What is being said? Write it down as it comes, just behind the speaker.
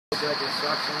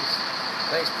Constructions.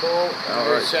 Thanks, Paul. I'm All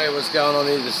going right. to show you what's going on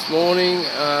here this morning.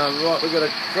 Right, we've got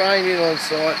a crane in on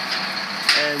site,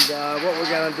 and what we're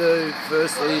going to do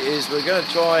firstly is we're going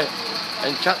to try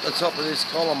and cut the top of this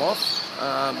column off,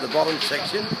 the bottom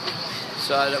section,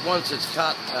 so that once it's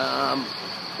cut,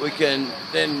 we can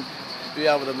then be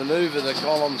able to manoeuvre the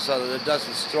column so that it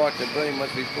doesn't strike the beam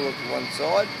once we pull it to one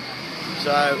side.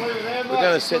 So we're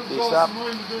going to set this up.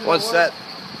 Once that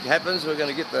happens, we're going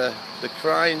to get the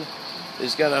crane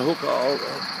is going to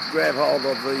grab hold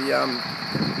of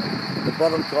the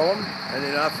bottom column, and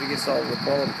then after it gets hold of the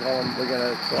bottom column, we're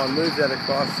going to try and move that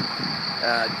across,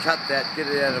 cut that, get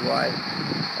it out of the way,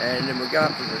 and then we'll go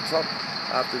up to the top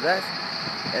after that,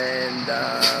 and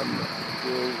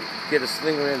we'll get a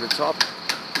sling around the top.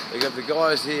 We've got the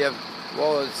guys here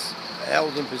while it's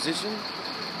held in position,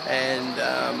 and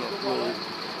we'll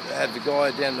have the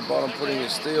guy down the bottom putting a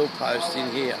steel post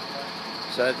in here.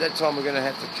 So at that time we're going to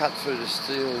have to cut through the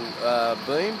steel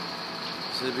beam,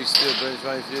 so there'll be steel beams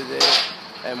running through there,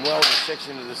 and weld a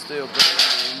section of the steel beam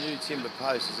into the new timber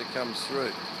post as it comes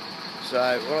through. So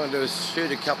what I'm going to do is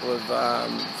shoot a couple of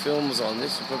films on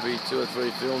this, probably 2 or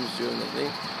 3 films during the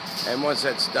thing, and once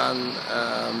that's done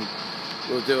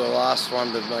we'll do a last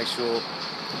one to make sure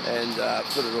and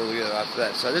put it all together after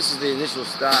that. So this is the initial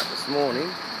start this morning,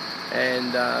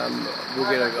 and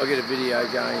I'll get a video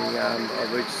going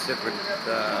of each separate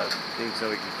thing so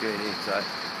we can tune in. So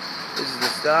this is the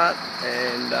start,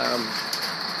 and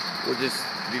we'll just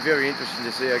be very interesting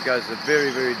to see how it goes. It's a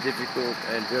very, very difficult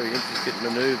and very intricate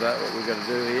manoeuvre what we're going to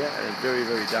do here, and it's very,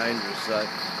 very dangerous. So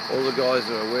all the guys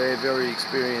are aware, very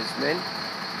experienced men,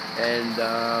 and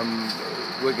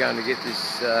we're going to get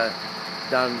this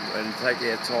done and take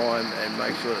our time and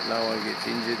make sure that no one gets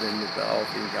injured and that the whole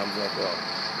thing comes off well.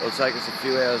 It'll take us a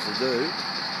few hours to do,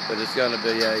 but it's going to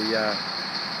be a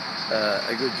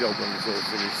good job when it's all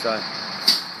finished. So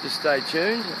just stay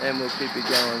tuned, and we'll keep it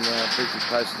going, keep you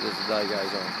posted as the day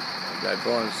goes on. Okay,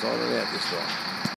 Brian's signing out this time.